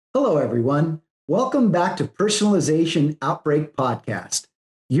Hello, everyone. Welcome back to Personalization Outbreak Podcast,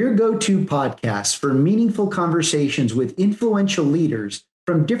 your go-to podcast for meaningful conversations with influential leaders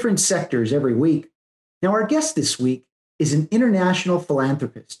from different sectors every week. Now, our guest this week is an international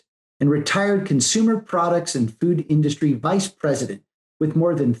philanthropist and retired consumer products and food industry vice president with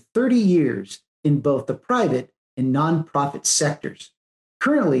more than 30 years in both the private and nonprofit sectors.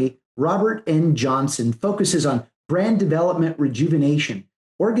 Currently, Robert N. Johnson focuses on brand development rejuvenation,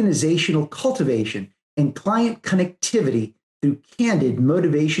 organizational cultivation, and client connectivity through candid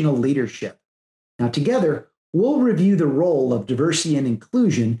motivational leadership. Now, together, we'll review the role of diversity and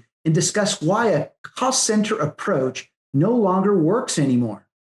inclusion and discuss why a cost center approach no longer works anymore.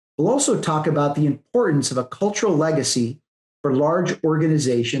 We'll also talk about the importance of a cultural legacy for large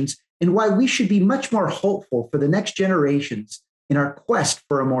organizations and why we should be much more hopeful for the next generations in our quest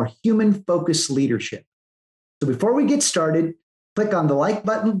for a more human-focused leadership. So before we get started, click on the like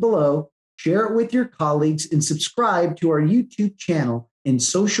button below, share it with your colleagues, and subscribe to our YouTube channel and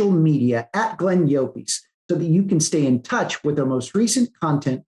social media at Glenn Yopes so that you can stay in touch with our most recent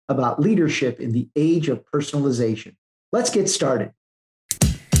content about leadership in the age of personalization. Let's get started.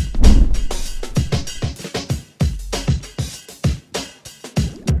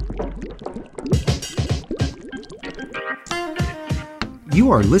 You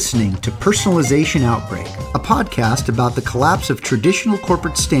are listening to Personalization Outbreak, a podcast about the collapse of traditional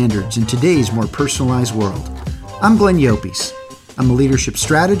corporate standards in today's more personalized world. I'm Glenn Yopes. I'm a leadership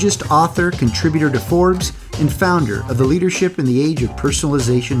strategist, author, contributor to Forbes, and founder of the Leadership in the Age of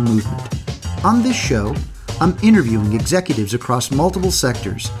Personalization movement. On this show, I'm interviewing executives across multiple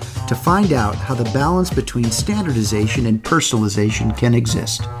sectors to find out how the balance between standardization and personalization can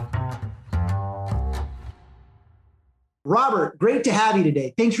exist. Robert, great to have you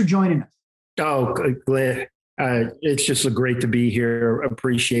today. Thanks for joining us. Oh, Glenn, it's just great to be here.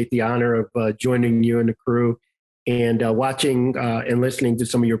 Appreciate the honor of joining you and the crew and watching and listening to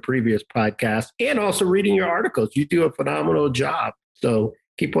some of your previous podcasts and also reading your articles. You do a phenomenal job. So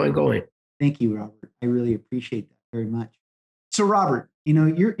keep on going. Thank you, Robert. I really appreciate that very much. So, Robert,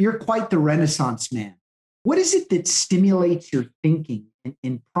 you're quite the Renaissance man. What is it that stimulates your thinking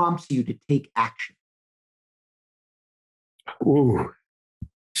and prompts you to take action? Ooh,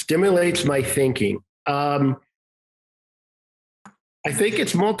 stimulates my thinking. I think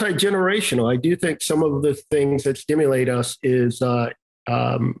it's multi-generational. I do think some of the things that stimulate us is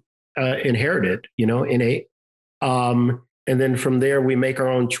inherited, innate. And then from there, we make our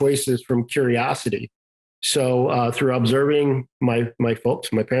own choices from curiosity. So through observing my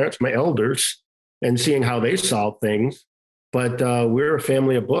folks, my parents, my elders, and seeing how they solve things. But we're a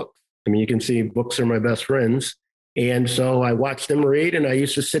family of books. I mean, you can see books are my best friends. And so I watched them read and I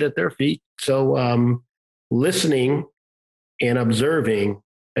used to sit at their feet. So listening and observing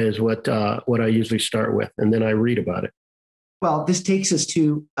is what I usually start with. And then I read about it. Well, this takes us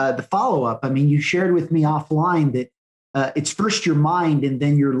to the follow-up. I mean, you shared with me offline that it's first your mind and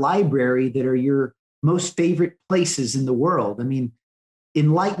then your library that are your most favorite places in the world. I mean,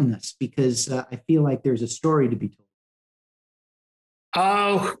 enlighten us because I feel like there's a story to be told.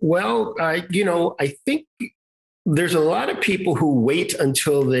 I think there's a lot of people who wait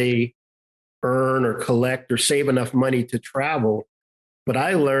until they earn or collect or save enough money to travel. But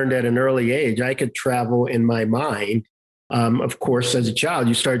I learned at an early age, I could travel in my mind. Of course, as a child,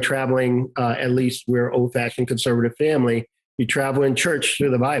 you start traveling, at least we're old-fashioned conservative family, you travel in church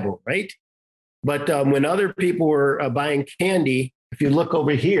through the Bible, right? But when other people were buying candy, if you look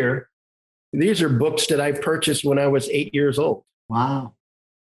over here, these are books that I purchased when I was 8 years old. Wow.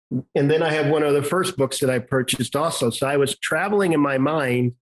 And then I have one of the first books that I purchased also. So I was traveling in my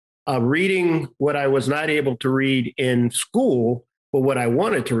mind, reading what I was not able to read in school, but what I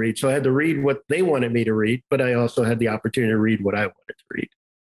wanted to read. So I had to read what they wanted me to read, but I also had the opportunity to read what I wanted to read.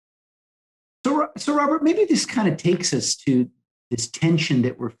 So Robert, maybe this kind of takes us to this tension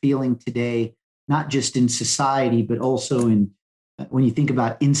that we're feeling today, not just in society, but also in when you think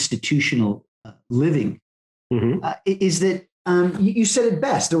about institutional living, is that you said it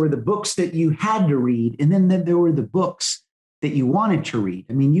best. There were the books that you had to read, and then there were the books that you wanted to read.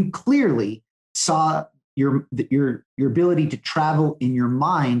 I mean, you clearly saw your ability to travel in your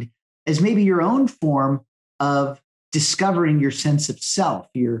mind as maybe your own form of discovering your sense of self,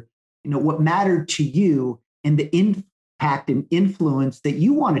 what mattered to you, and the impact and influence that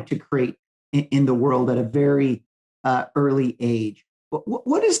you wanted to create in the world at a very early age.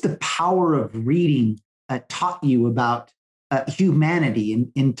 What is the power of reading taught you about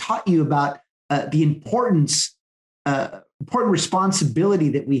humanity and taught you about the important responsibility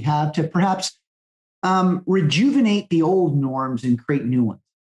that we have to perhaps rejuvenate the old norms and create new ones?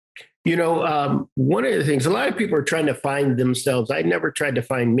 One of the things, a lot of people are trying to find themselves. I never tried to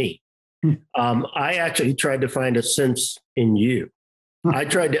find me. Hmm. I actually tried to find a sense in you. I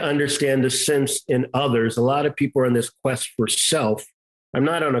tried to understand the sense in others. A lot of people are on this quest for self. I'm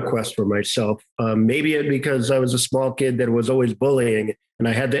not on a quest for myself. Maybe because I was a small kid that was always bullying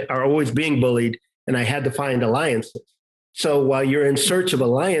and or always being bullied, and I had to find alliances. So while you're in search of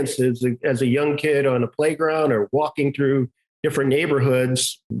alliances as a young kid on a playground or walking through different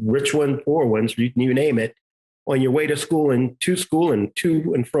neighborhoods, rich ones, poor ones, you name it, on your way to school and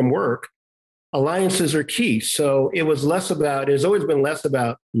to and from work, alliances are key. So it's always been less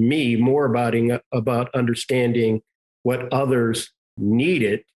about me, more about understanding what others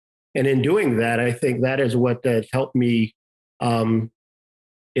needed. And in doing that, I think that is what has helped me in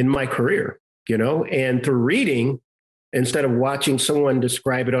my career, and through reading, instead of watching someone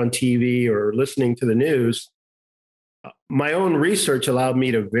describe it on TV or listening to the news, my own research allowed me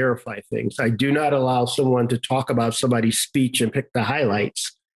to verify things. I do not allow someone to talk about somebody's speech and pick the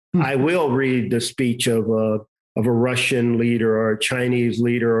highlights. I will read the speech of a Russian leader or a Chinese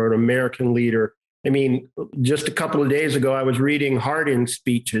leader or an American leader. I mean, just a couple of days ago, I was reading Harding's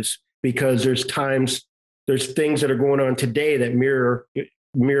speeches because there's things that are going on today that mirror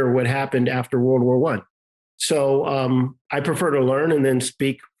what happened after World War I. So I prefer to learn and then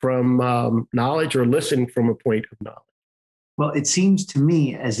speak from knowledge or listen from a point of knowledge. Well, it seems to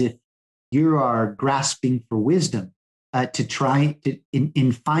me as if you are grasping for wisdom to try to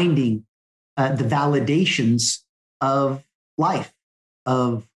in finding the validations of life,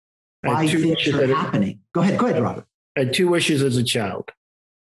 of why things are happening. Go ahead, Robert. I had two wishes as a child.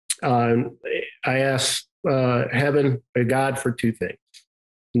 I asked heaven or God for two things,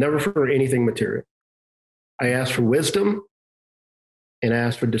 never for anything material. I asked for wisdom and I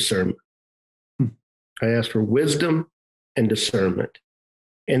asked for discernment. I asked for wisdom and discernment.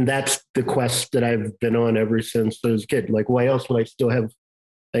 And that's the quest that I've been on ever since I was a kid. Like, why else would I still have?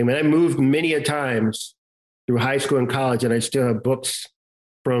 I mean, I moved many a times through high school and college, and I still have books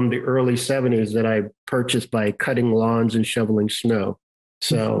from the early 70s that I purchased by cutting lawns and shoveling snow.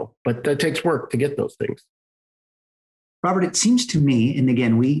 So, but that takes work to get those things. Robert, it seems to me, and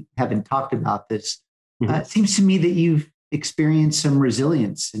again, we haven't talked about this, it seems to me that you've experienced some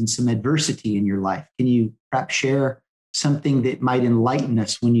resilience and some adversity in your life. Can you perhaps share something that might enlighten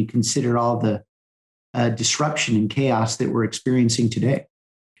us when you consider all the disruption and chaos that we're experiencing today?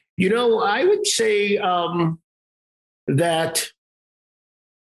 I would say that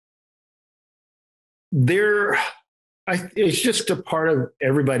it's just a part of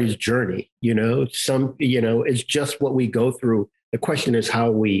everybody's journey. It's just what we go through. The question is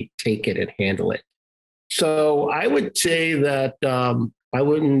how we take it and handle it. So I would say that I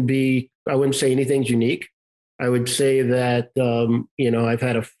wouldn't say anything's unique. I would say that, I've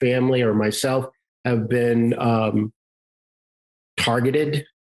had a family or myself have been targeted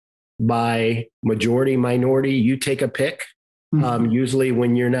by majority, minority. You take a pick. Usually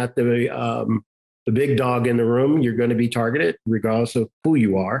when you're not the big dog in the room, you're going to be targeted regardless of who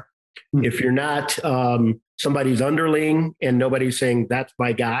you are. If you're not somebody's underling and nobody's saying that's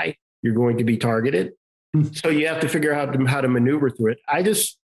my guy, you're going to be targeted. So you have to figure out how to maneuver through it. I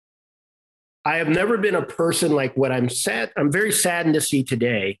have never been a person like what I'm very saddened to see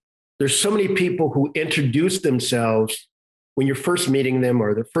today. There's so many people who introduce themselves when you're first meeting them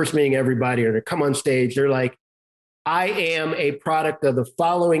or they're first meeting everybody or they come on stage. They're like, I am a product of the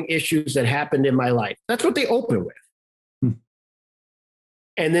following issues that happened in my life. That's what they open with.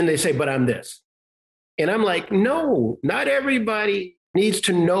 And then they say, but I'm this. And I'm like, no, not everybody needs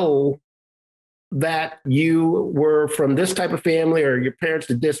to know that you were from this type of family or your parents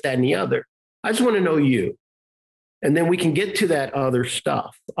did this, that, and the other. I just want to know you. And then we can get to that other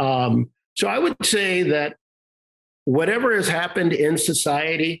stuff. So I would say that whatever has happened in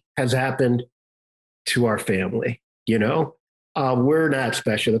society has happened to our family. We're not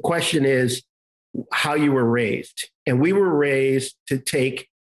special. The question is how you were raised. And we were raised to take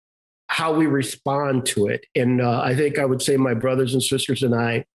how we respond to it. And I think I would say my brothers and sisters and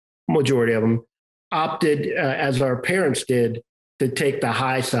I, majority of them, opted, as our parents did, to take the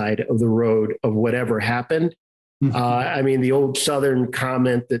high side of the road of whatever happened. The old Southern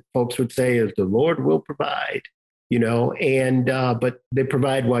comment that folks would say is the Lord will provide, but they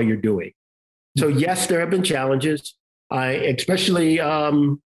provide while you're doing. So yes, there have been challenges. But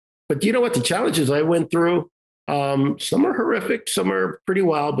you know what? The challenges I went through, some are horrific, some are pretty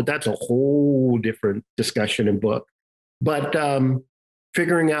wild, but that's a whole different discussion and book. But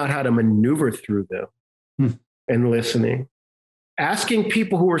figuring out how to maneuver through them and listening, asking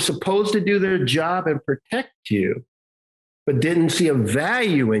people who are supposed to do their job and protect you but didn't see a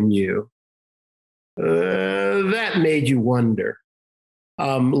value in you, that made you wonder.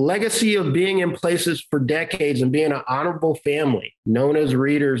 Legacy of being in places for decades and being an honorable family, known as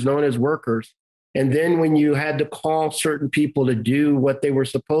readers, known as workers. And then when you had to call certain people to do what they were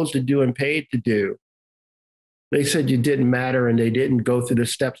supposed to do and paid to do, they said you didn't matter and they didn't go through the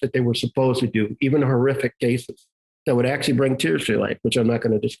steps that they were supposed to do, even horrific cases that would actually bring tears to your life, which I'm not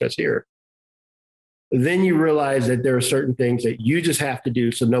going to discuss here. Then you realize that there are certain things that you just have to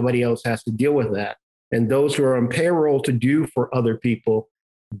do so nobody else has to deal with that. And those who are on payroll to do for other people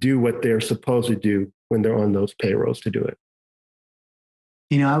do what they're supposed to do when they're on those payrolls to do it.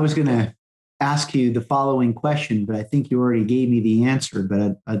 I was going to ask you the following question, but I think you already gave me the answer.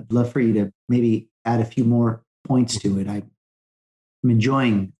 But I'd love for you to maybe add a few more points to it. I'm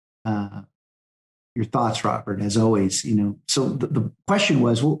enjoying your thoughts, Robert, as always. So the question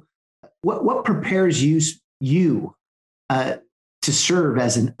was, well, what prepares you to serve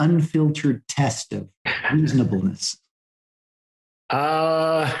as an unfiltered test of reasonableness?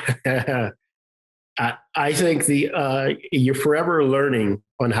 I think you're forever learning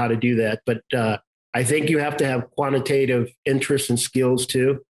on how to do that, but I think you have to have quantitative interests and skills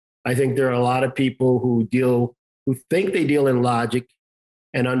too. I think there are a lot of people who think they deal in logic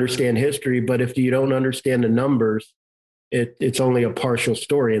and understand history, but if you don't understand the numbers, it's only a partial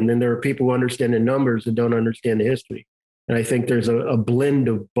story. And then there are people who understand the numbers and don't understand the history. And I think there's a blend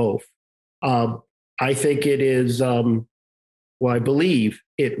of both. I think it is, I believe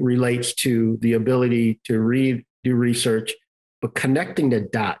it relates to the ability to read, do research, but connecting the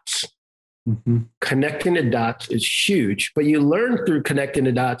dots. Mm-hmm. Connecting the dots is huge, but you learn through connecting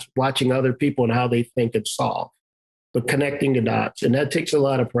the dots, watching other people and how they think and solve, but connecting the dots. And that takes a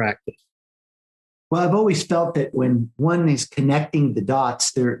lot of practice. Well, I've always felt that when one is connecting the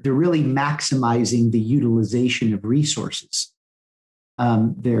dots, they're really maximizing the utilization of resources.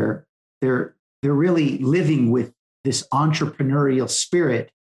 They're really living with this entrepreneurial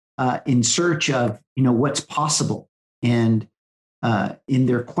spirit in search of what's possible and in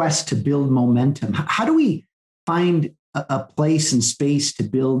their quest to build momentum. How do we find a place and space to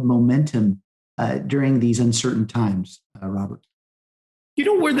build momentum during these uncertain times, Robert?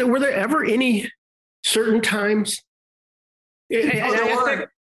 Were there ever any certain times? I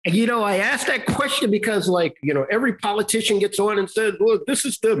asked that question because, every politician gets on and says, "Look, this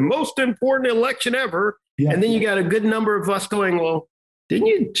is the most important election ever." Yeah. And then you got a good number of us going, "Well, didn't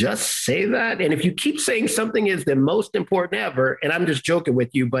you just say that?" And if you keep saying something is the most important ever, and I'm just joking with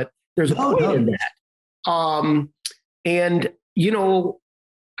you, but there's a point in that.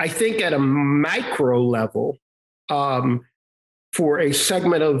 I think at a micro level, for a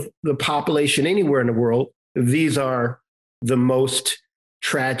segment of the population anywhere in the world, these are the most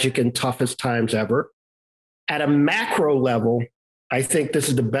tragic and toughest times ever. At a macro level, I think this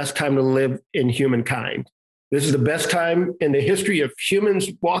is the best time to live in humankind. This is the best time in the history of humans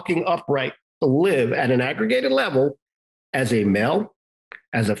walking upright to live at an aggregated level as a male,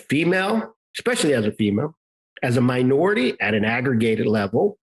 as a female, especially as a female, as a minority at an aggregated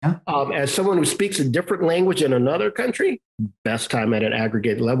level. Yeah. As someone who speaks a different language in another country, best time at an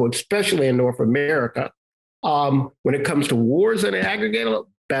aggregated level, especially in North America. When it comes to wars at an aggregated level,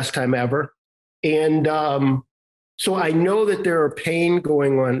 best time ever. And so I know that there's pain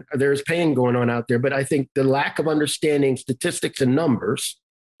going on out there, but I think the lack of understanding statistics and numbers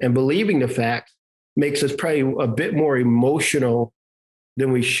and believing the facts makes us probably a bit more emotional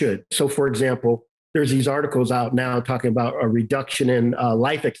than we should. So, for example, there's these articles out now talking about a reduction in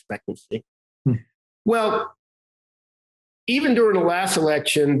life expectancy. Well, even during the last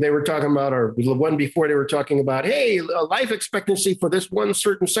election, they were talking about, or the one before, they were talking about, hey, life expectancy for this one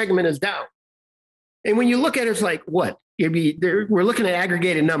certain segment is down. And when you look at it, it's like, what? We're looking at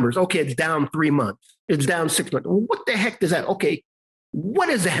aggregated numbers. Okay, it's down 3 months. It's down 6 months. What the heck does that? Okay, what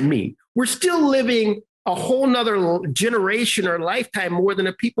does that mean? We're still living a whole nother generation or lifetime more than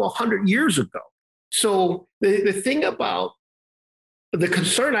the people 100 years ago. So the thing about the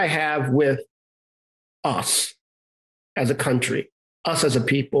concern I have with us as a country, us as a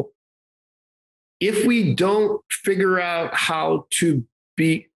people, if we don't figure out how to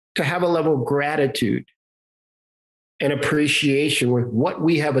have a level of gratitude and appreciation with what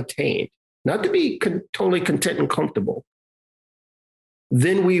we have attained, not to be totally content and comfortable,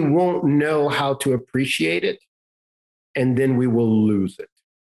 then we won't know how to appreciate it, and then we will lose it.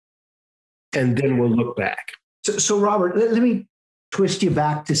 And then we'll look back. So Robert, let me twist you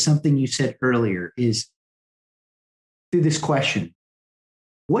back to something you said earlier, is through this question.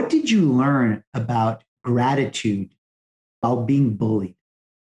 What did you learn about gratitude while being bullied?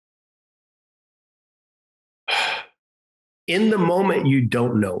 In the moment, you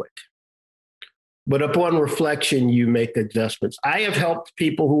don't know it. But upon reflection, you make adjustments. I have helped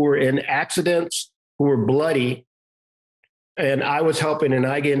people who were in accidents, who were bloody, and I was helping, and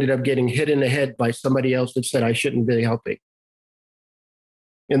I ended up getting hit in the head by somebody else that said I shouldn't be helping.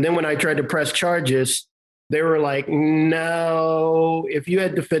 And then when I tried to press charges, they were like, no, if you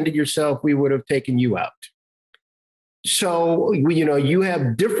had defended yourself, we would have taken you out. So, you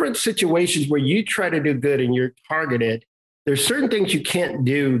have different situations where you try to do good and you're targeted. There's certain things you can't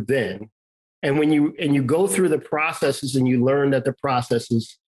do then. And when you go through the processes and you learn that the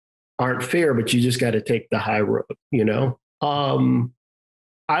processes aren't fair, but you just got to take the high road,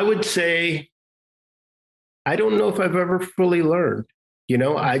 I would say, I don't know if I've ever fully learned,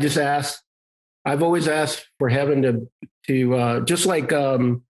 I've always asked for heaven to just like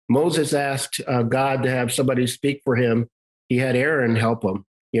Moses asked God to have somebody speak for him. He had Aaron help him.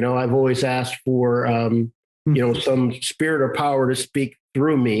 I've always asked for, some spirit or power to speak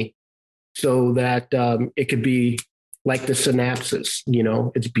through me so that it could be like the synapses,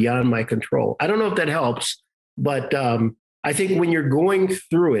 it's beyond my control. I don't know if that helps, but I think when you're going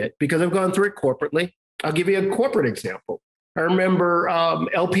through it, because I've gone through it corporately, I'll give you a corporate example. I remember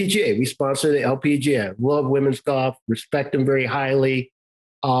LPGA. We sponsor the LPGA. I love women's golf, respect them very highly.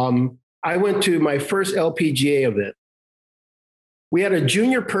 I went to my first LPGA event. We had a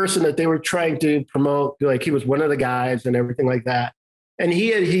junior person that they were trying to promote, like he was one of the guys and everything like that. And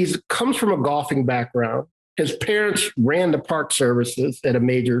he comes from a golfing background. His parents ran the park services at a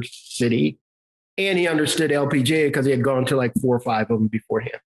major city, and he understood LPGA because he had gone to like 4 or 5 of them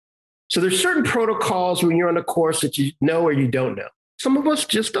beforehand. So there's certain protocols when you're on a course that you know or you don't know. Some of us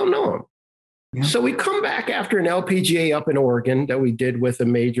just don't know them. Yeah. So we come back after an LPGA up in Oregon that we did with a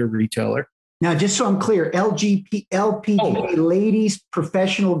major retailer. Now, just so I'm clear, LPGA, Ladies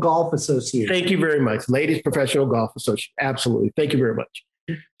Professional Golf Association. Thank you very much. Ladies Professional Golf Association. Absolutely. Thank you very much.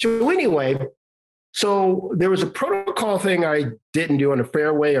 So anyway, there was a protocol thing I didn't do on a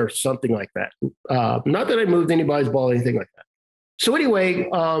fairway or something like that. Not that I moved anybody's ball or anything like that. So anyway,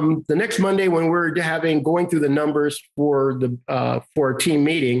 the next Monday when we're going through the numbers for a team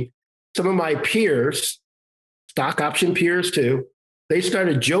meeting, some of my peers, stock option peers too, they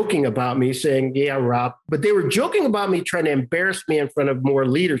started joking about me saying, yeah, Rob, but they were joking about me trying to embarrass me in front of more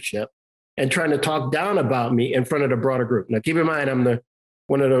leadership and trying to talk down about me in front of the broader group. Now, keep in mind, I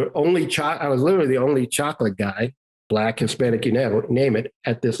was literally the only chocolate guy, Black, Hispanic, you name it,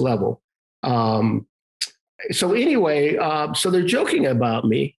 at this level. So anyway, so they're joking about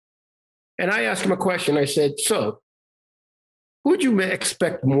me. And I asked them a question. I said, so who would you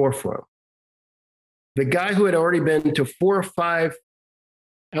expect more from? The guy who had already been to 4 or 5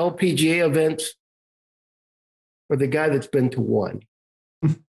 LPGA events, or the guy that's been to 1?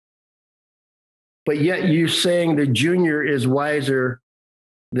 But yet you're saying the junior is wiser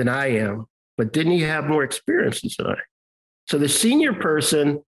than I am, but didn't he have more experiences than I? So the senior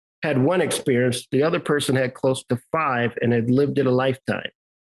person had 1 experience, the other person had close to 5 and had lived it a lifetime.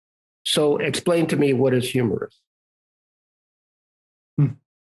 So explain to me what is humorous.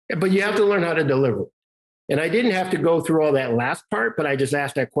 But you have to learn how to deliver. And I didn't have to go through all that last part, but I just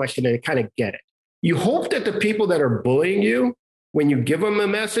asked that question and kind of get it. You hope that the people that are bullying you, when you give them a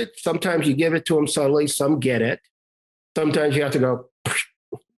message, sometimes you give it to them subtly, some get it. Sometimes you have to go,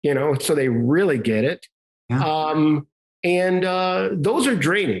 so they really get it. Yeah. Those are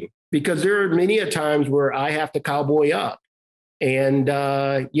draining because there are many a times where I have to cowboy up and,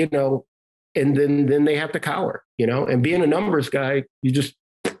 and then they have to cower, and being a numbers guy, you just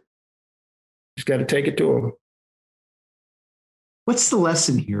got to take it to them. What's the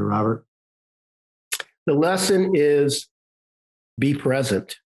lesson here, Robert? The lesson is be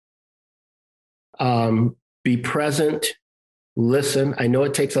present. Be present. Listen. I know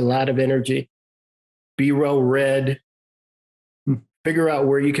it takes a lot of energy. Be well read. Figure out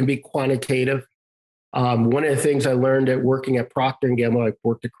where you can be quantitative. One of the things I learned at working at Procter & Gamble, I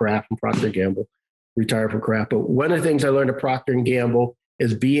worked at Kraft and Procter & Gamble, retired from Kraft. But one of the things I learned at Procter & Gamble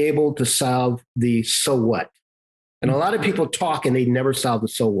is be able to solve the so what. And a lot of people talk and they never solve the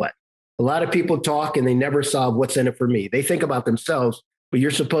so what. A lot of people talk and they never solve what's in it for me. They think about themselves, but you're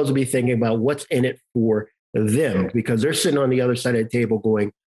supposed to be thinking about what's in it for them because they're sitting on the other side of the table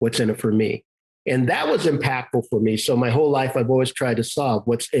going, what's in it for me? And that was impactful for me. So my whole life, I've always tried to solve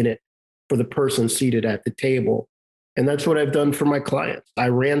what's in it for the person seated at the table. And that's what I've done for my clients. I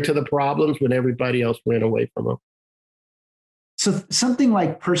ran to the problems when everybody else ran away from them. So something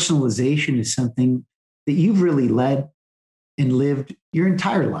like personalization is something that you've really led and lived your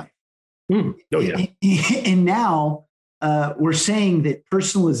entire life. Oh, yeah. And now we're saying that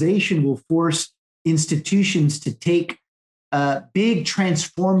personalization will force institutions to take big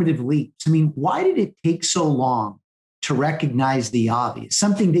transformative leaps. I mean, why did it take so long to recognize the obvious,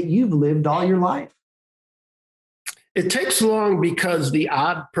 something that you've lived all your life? It takes long because the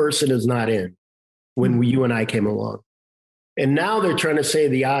odd person is not in when you and I came along. And now they're trying to say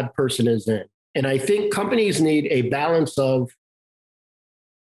the odd person is in. And I think companies need a balance of,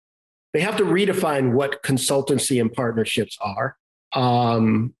 they have to redefine what consultancy and partnerships are,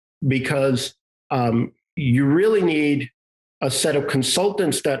 because you really need a set of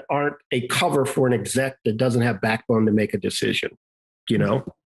consultants that aren't a cover for an exec that doesn't have backbone to make a decision, you know?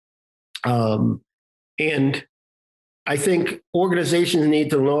 And I think organizations need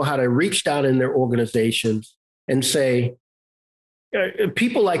to know how to reach down in their organizations and say,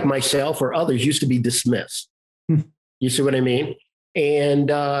 people like myself or others used to be dismissed. You see what I mean? And,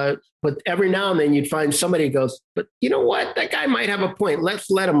 but every now and then you'd find somebody who goes, but you know what? That guy might have a point.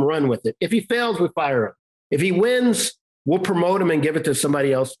 Let's let him run with it. If he fails, we fire him. If he wins, we'll promote him and give it to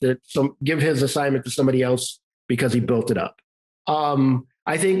somebody else, give his assignment to somebody else because he built it up.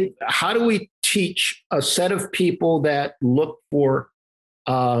 I think, how do we teach a set of people that look for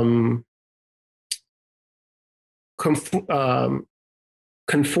conformism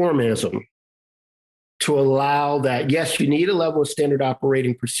to allow that? Yes, you need a level of standard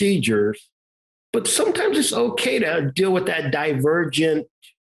operating procedures, but sometimes it's okay to deal with that divergent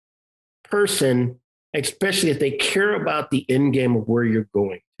person, especially if they care about the end game of where you're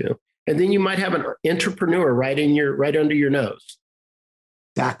going to. And then you might have an entrepreneur right under your nose.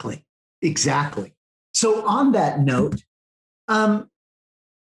 Exactly. So on that note,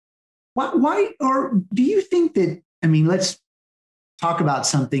 why, or do you think that, I mean, let's talk about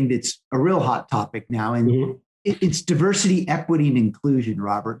something that's a real hot topic now, and it's diversity, equity, and inclusion,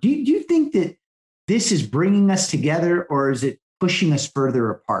 Robert. Do you think that this is bringing us together, or is it pushing us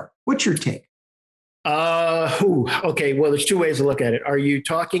further apart? What's your take? Okay. Well, there's two ways to look at it. Are you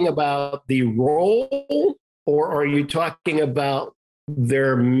talking about the role, or are you talking about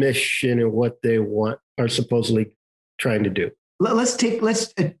their mission and what they are supposedly trying to do? Let's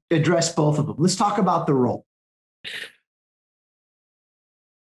address both of them. Let's talk about the role.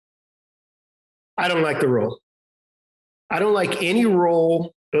 I don't like the role. I don't like any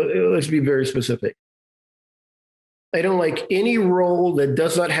role. Let's be very specific. I don't like any role that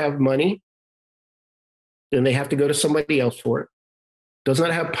does not have money. Then they have to go to somebody else for it. Does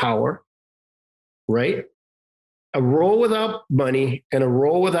not have power, right? A role without money and a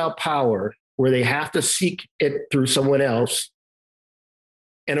role without power where they have to seek it through someone else.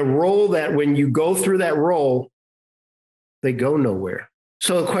 And a role that when you go through that role, they go nowhere.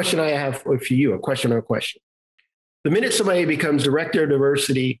 So a question I have for you, a question. The minute somebody becomes director of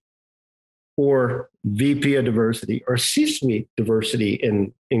diversity or VP of diversity or C-suite diversity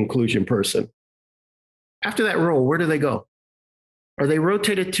and inclusion person, after that role, where do they go? Are they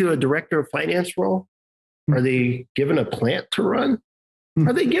rotated to a director of finance role? Are they given a plant to run?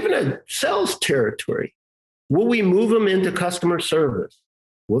 Are they given a sales territory? Will we move them into customer service?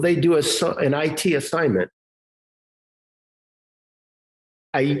 Will they do an IT assignment?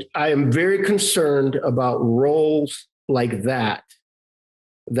 I am very concerned about roles like that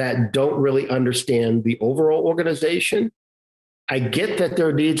don't really understand the overall organization. I get that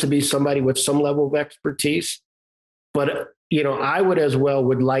there needs to be somebody with some level of expertise, but I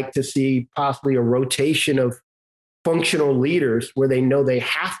would like to see possibly a rotation of functional leaders where they know they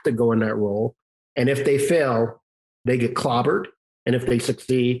have to go in that role. And if they fail, they get clobbered. And if they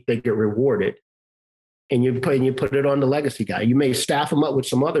succeed, they get rewarded. And you put it on the legacy guy. You may staff them up with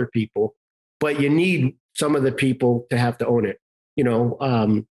some other people, but you need some of the people to have to own it.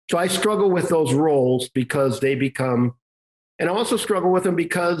 So I struggle with those roles because they become, and I also struggle with them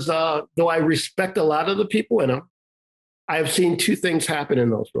because though I respect a lot of the people in them, I've seen two things happen in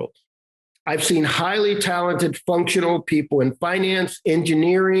those roles. I've seen highly talented functional people in finance,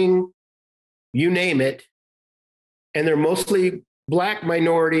 engineering, you name it, and they're mostly Black,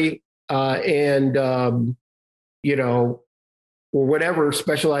 minority, or whatever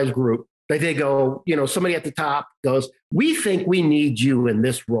specialized group. Like they go, somebody at the top goes, we think we need you in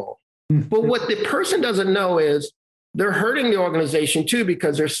this role. But what the person doesn't know is they're hurting the organization too,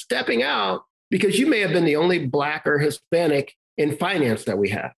 because they're stepping out because you may have been the only Black or Hispanic in finance that we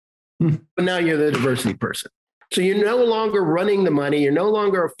have. But now you're the diversity person. So you're no longer running the money. You're no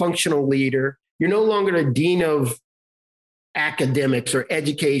longer a functional leader. You're no longer the dean of academics or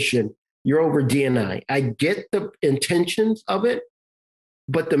education. You're over D&I. I get the intentions of it,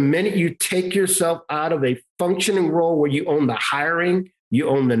 but the minute you take yourself out of a functioning role where you own the hiring, you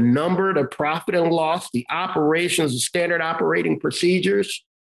own the number, the profit and loss, the operations, the standard operating procedures,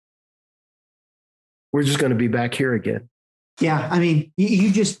 we're just going to be back here again. Yeah, I mean,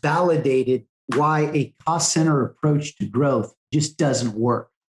 you just validated why a cost center approach to growth just doesn't work.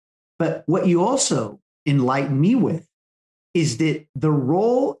 But what you also enlightened me with is that the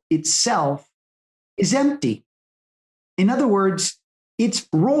role itself is empty. In other words, its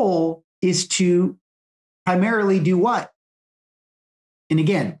role is to primarily do what? And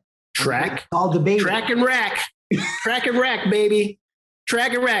again, Track, all debate. track and rack, track and rack, baby,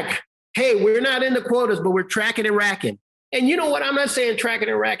 track and rack. Hey, we're not in the quotas, but we're tracking and racking. And you know what? I'm not saying tracking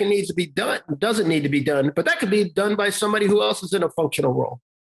and racking needs to be done, doesn't need to be done, but that could be done by somebody who else is in a functional role.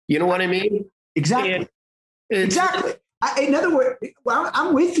 You know what I mean? Exactly. Exactly. In other words, well,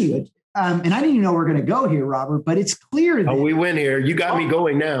 I'm with you. And I didn't even know we're going to go here, Robert, but it's clear that we went here. You got me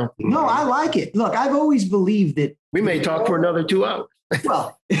going now. No, I like it. Look, I've always believed that we may talk for another 2 hours.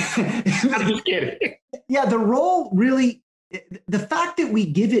 Well, I'm just kidding. Yeah, the role really, the fact that we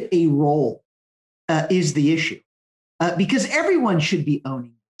give it a role is the issue because everyone should be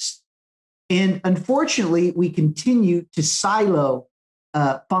owning this. And unfortunately, we continue to silo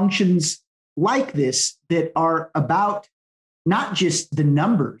functions like this that are about not just the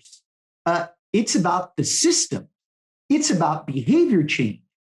numbers, it's about the system. It's about behavior change.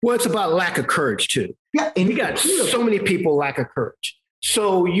 Well, it's about lack of courage too. Yeah, and we got so many people lack of courage.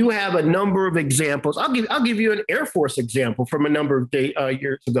 So you have a number of examples. I'll give you an Air Force example from a number of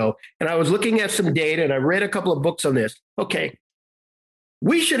years ago. And I was looking at some data and I read a couple of books on this. Okay,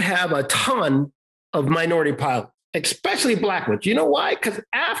 we should have a ton of minority pilots, especially black ones. You know why? Because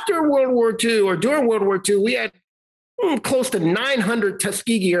after World War II or during World War II, we had close to 900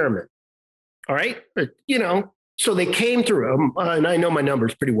 Tuskegee Airmen. All right, so they came through, and I know my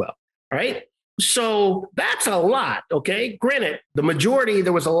numbers pretty well. All right. So that's a lot. Okay. Granted, the majority,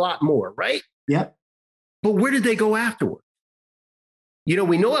 there was a lot more, right? Yep. But where did they go afterward? We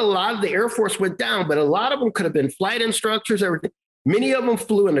know a lot of the Air Force went down, but a lot of them could have been flight instructors, everything. Many of them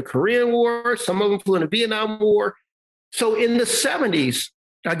flew in the Korean War. Some of them flew in the Vietnam War. So in the 70s,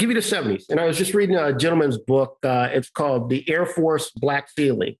 I'll give you the 70s. And I was just reading a gentleman's book. It's called The Air Force Black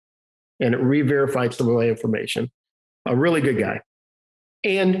Ceiling. And it re-verified some of my information. A really good guy.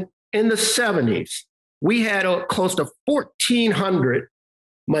 And in the 70s, we had close to 1,400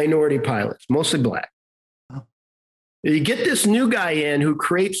 minority pilots, mostly black. Oh. You get this new guy in who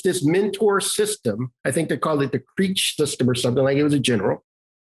creates this mentor system. I think they called it the Creech system or something, like it was a general.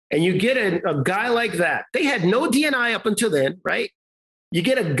 And you get a guy like that. They had no DNI up until then, right? You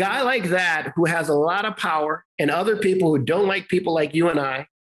get a guy like that who has a lot of power and other people who don't like people like you and I.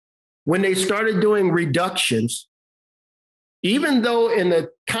 When they started doing reductions, even though in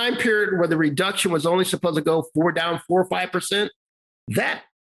the time period where the reduction was only supposed to go 4 or 5%, that,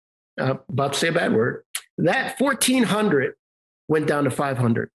 about to say a bad word, that 1,400 went down to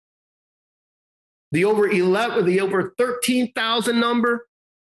 500. The over 13,000 number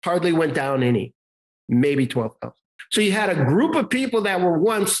hardly went down any, maybe 12,000. So you had a group of people that were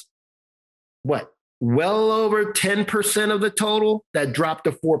once, well over 10% of the total that dropped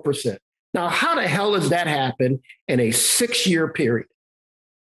to 4%. Now, how the hell does that happen in a 6-year period?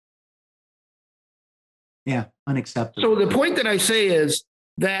 Yeah, unacceptable. So the point that I say is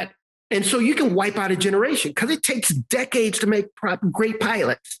that, and so you can wipe out a generation because it takes decades to make great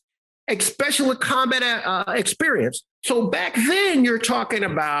pilots, especially with combat experience. So back then, you're talking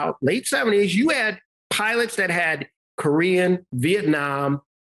about late 70s, you had pilots that had Korean, Vietnam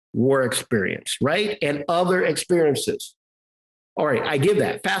war experience, right? And other experiences. All right, I give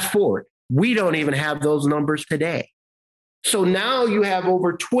that. Fast forward. We don't even have those numbers today. So now you have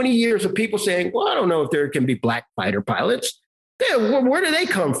over 20 years of people saying, well, I don't know if there can be black fighter pilots. Where do they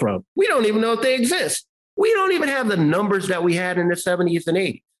come from? We don't even know if they exist. We don't even have the numbers that we had in the 70s and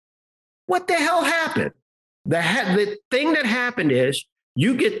 80s. What the hell happened? The thing that happened is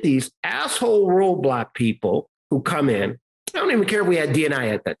you get these asshole roadblock people who come in. I don't even care if we had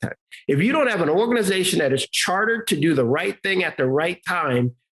DNI at that time. If you don't have an organization that is chartered to do the right thing at the right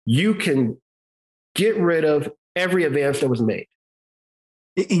time, you can get rid of every advance that was made.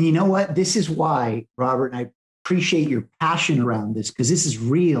 And you know what? This is why, Robert, and I appreciate your passion around this because this is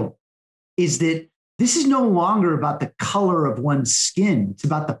real, is that this is no longer about the color of one's skin. It's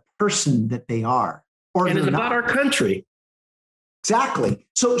about the person that they are. And it's about our country. Exactly.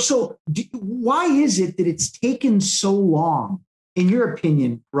 So why is it that it's taken so long, in your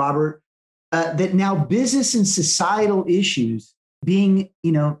opinion, Robert, that now business and societal issues being,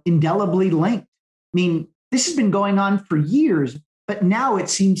 indelibly linked? I mean, this has been going on for years, but now it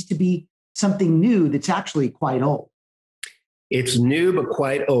seems to be something new that's actually quite old. It's new, but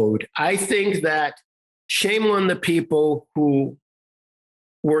quite old. I think that shame on the people who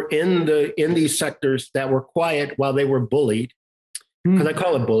were in these sectors that were quiet while they were bullied, because I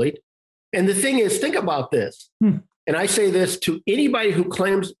call it bullied. And the thing is, think about this. And I say this to anybody who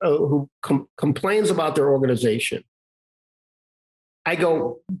claims, complains about their organization. I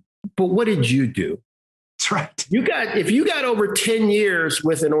go, but what did you do? That's right. If you got over 10 years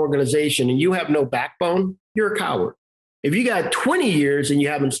with an organization and you have no backbone, you're a coward. If you got 20 years and you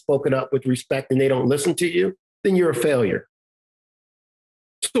haven't spoken up with respect and they don't listen to you, then you're a failure.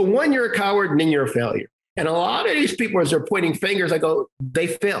 So one, you're a coward, and then you're a failure. And a lot of these people, as they're pointing fingers, I go, they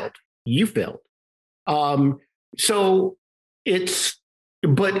failed. You failed. But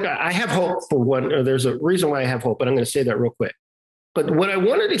I have hope for one. There's a reason why I have hope, but I'm going to say that real quick. But what I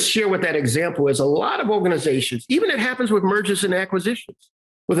wanted to share with that example is a lot of organizations, even it happens with mergers and acquisitions.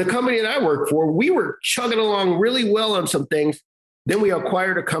 With a company that I work for, we were chugging along really well on some things. Then we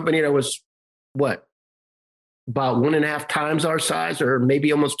acquired a company that was about 1.5 times our size, or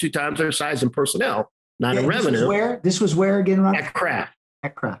maybe almost 2 times our size in personnel, not in revenue. This was where again, Ron? At Kraft.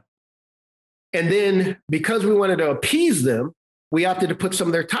 At Kraft. And then because we wanted to appease them, we opted to put some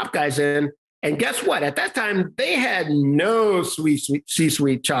of their top guys in. And guess what? At that time, they had no sweet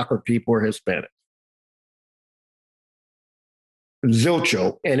C-suite chocolate people or Hispanics.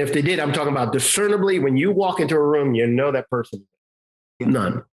 Zilcho. And if they did, I'm talking about discernibly, when you walk into a room, you know that person.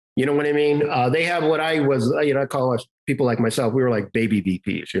 None. You know what I mean? They have what I was, I call us people like myself. We were like baby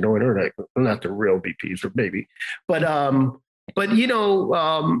VPs, and we're like, not the real VPs or baby,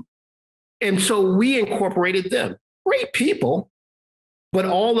 and so we incorporated them. Great people, but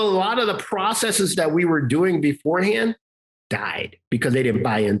a lot of the processes that we were doing beforehand died because they didn't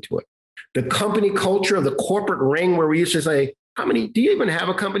buy into it. The company culture of the corporate ring, where we used to say, do you even have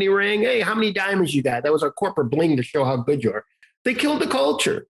a company ring? Hey, how many diamonds you got? That was our corporate bling to show how good you are. They killed the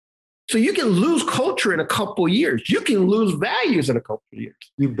culture. So you can lose culture in a couple of years. You can lose values in a couple of years.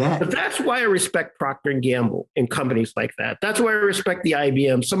 You bet. But that's why I respect Procter & Gamble and companies like that. That's why I respect the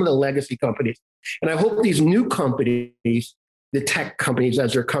IBM, some of the legacy companies. And I hope these new companies, the tech companies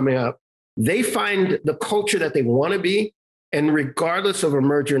as they're coming up, they find the culture that they want to be. And regardless of a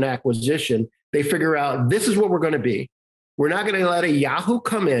merger and acquisition, they figure out this is what we're going to be. We're not going to let a Yahoo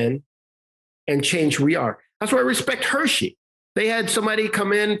come in and change who we are. That's why I respect Hershey. They had somebody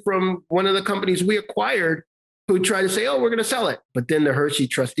come in from one of the companies we acquired who tried to say, we're going to sell it. But then the Hershey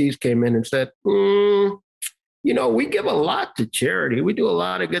trustees came in and said, we give a lot to charity. We do a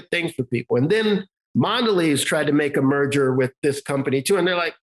lot of good things for people. And then Mondelez tried to make a merger with this company too. And they're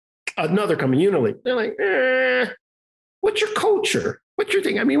like, another company, Unilever. They're like, what's your culture? What's your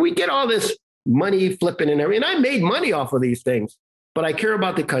thing? I mean, we get all this money flipping and everything. And I made money off of these things, but I care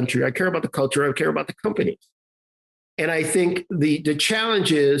about the country. I care about the culture. I care about the companies. And I think the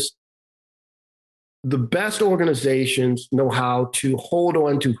challenge is the best organizations know how to hold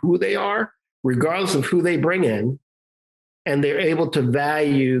on to who they are, regardless of who they bring in. And they're able to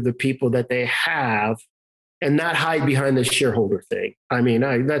value the people that they have and not hide behind the shareholder thing. I mean,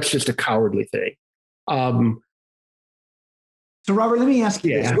 that's just a cowardly thing. So, Robert, let me ask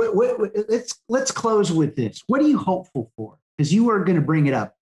you this. Let's close with this. What are you hopeful for? Because you are going to bring it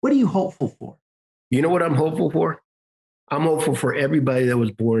up. What are you hopeful for? You know what I'm hopeful for? I'm hopeful for everybody that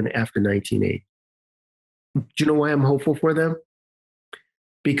was born after 1980. Do you know why I'm hopeful for them?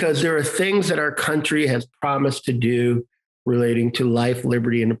 Because there are things that our country has promised to do relating to life,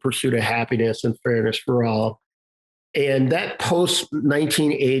 liberty, and the pursuit of happiness and fairness for all. And that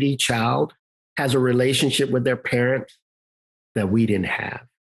post-1980 child has a relationship with their parents that we didn't have.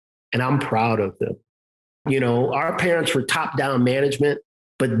 And I'm proud of them. Our parents were top-down management,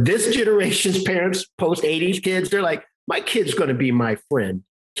 but this generation's parents, post-80s kids, they're like, my kid's going to be my friend.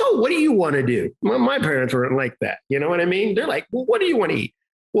 So what do you want to do? Well, my parents weren't like that. You know what I mean? They're like, well, what do you want to eat?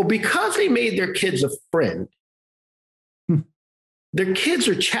 Well, because they made their kids a friend, their kids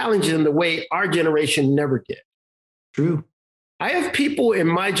are challenged in the way our generation never did. True. I have people in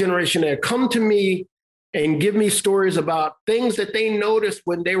my generation that come to me and give me stories about things that they noticed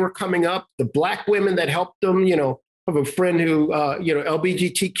when they were coming up, the Black women that helped them, I have a friend who,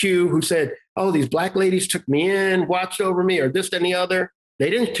 LGBTQ, who said, these Black ladies took me in, watched over me, or this and the other. They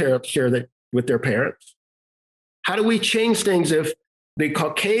didn't share that with their parents. How do we change things if the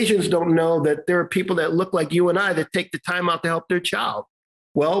Caucasians don't know that there are people that look like you and I that take the time out to help their child?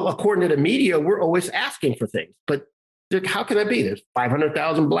 Well, according to the media, we're always asking for things. But how can that be? There's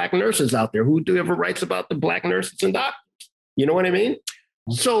 500,000 Black nurses out there. Who do ever writes about the Black nurses and doctors? You know what I mean?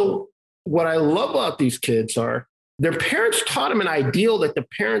 So what I love about these kids are their parents taught them an ideal that the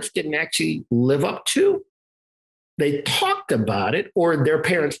parents didn't actually live up to. They talked about it, or their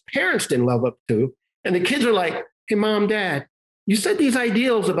parents' didn't live up to. And the kids are like, hey, mom, dad, You said these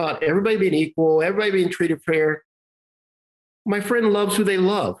ideals about everybody being equal, everybody being treated fair. My friend loves who they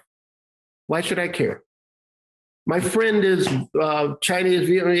love. Why should I care? My friend is Chinese,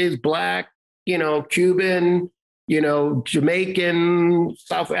 Vietnamese, Black, Cuban, Jamaican,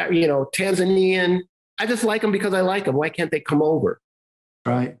 Tanzanian. I just like them because I like them. Why can't they come over?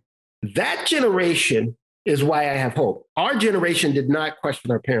 Right. That generation is why I have hope. Our generation did not question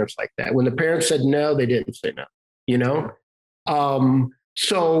our parents like that. When the parents said no, they didn't say no,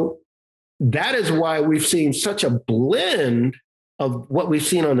 So that is why we've seen such a blend of what we've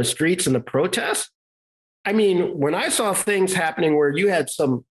seen on the streets and the protests. I mean, when I saw things happening where you had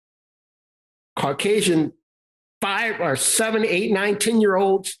some Caucasian 5 or 7, 8, 9,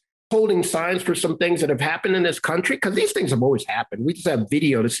 10-year-olds holding signs for some things that have happened in this country, because these things have always happened. We just have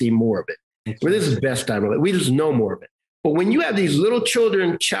video to see more of it. Well, this is the best time of it. We just know more of it. But when you have these little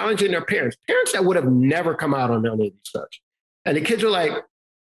children challenging their parents that would have never come out on any of these stuff, and the kids are like,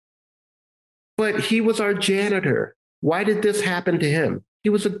 but he was our janitor. Why did this happen to him? He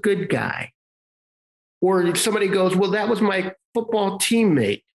was a good guy. Or somebody goes, well, that was my football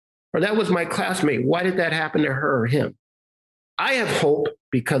teammate, or that was my classmate. Why did that happen to her or him? I have hope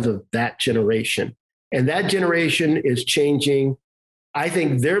because of that generation. And that generation is changing. I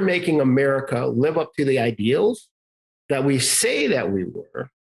think they're making America live up to the ideals that we say that we were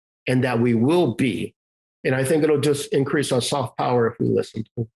and that we will be. And I think it'll just increase our soft power if we listen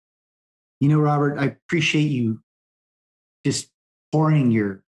to them. Robert, I appreciate you just pouring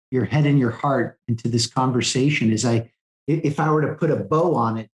your head and your heart into this conversation. If I were to put a bow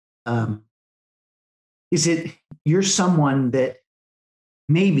on it, is it you're someone that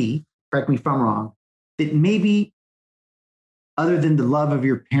maybe, correct me if I'm wrong, that maybe other than the love of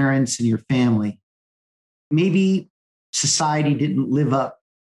your parents and your family, maybe society didn't live up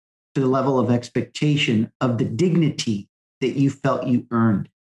to the level of expectation of the dignity that you felt you earned.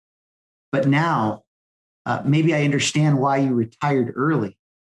 But now, maybe I understand why you retired early,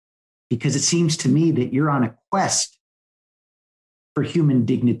 because it seems to me that you're on a quest for human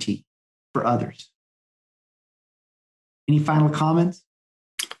dignity for others. Any final comments?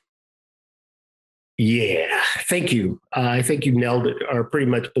 Yeah, thank you. I think you nailed it, or pretty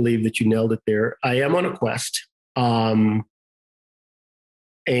much believe that you nailed it there. I am on a quest,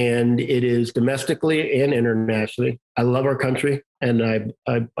 and it is domestically and internationally. I love our country, and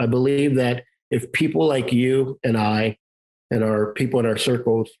I believe that if people like you and I and our people in our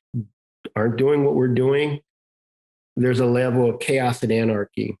circles aren't doing what we're doing, there's a level of chaos and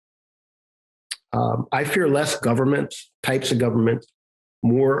anarchy. I fear less types of governments,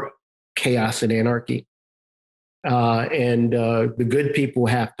 more chaos and anarchy. And the good people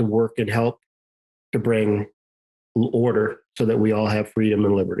have to work and help to bring order so that we all have freedom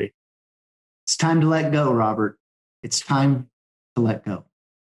and liberty. It's time to let go, Robert. It's time to let go.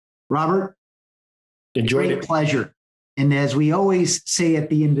 Robert, enjoyed it. Pleasure. And as we always say at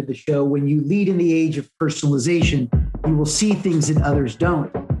the end of the show, when you lead in the age of personalization, you will see things that others don't.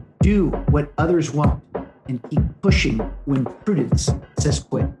 Do what others won't and keep pushing when prudence says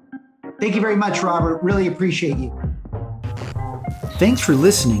quit. Thank you very much, Robert. Really appreciate you. Thanks for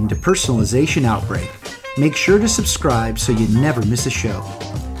listening to Personalization Outbreak. Make sure to subscribe so you never miss a show.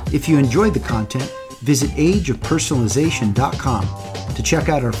 If you enjoyed the content, visit ageofpersonalization.com to check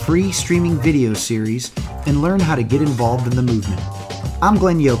out our free streaming video series and learn how to get involved in the movement. I'm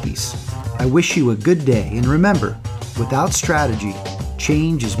Glenn Yopes. I wish you a good day, and remember, without strategy,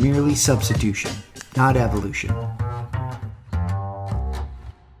 change is merely substitution, not evolution.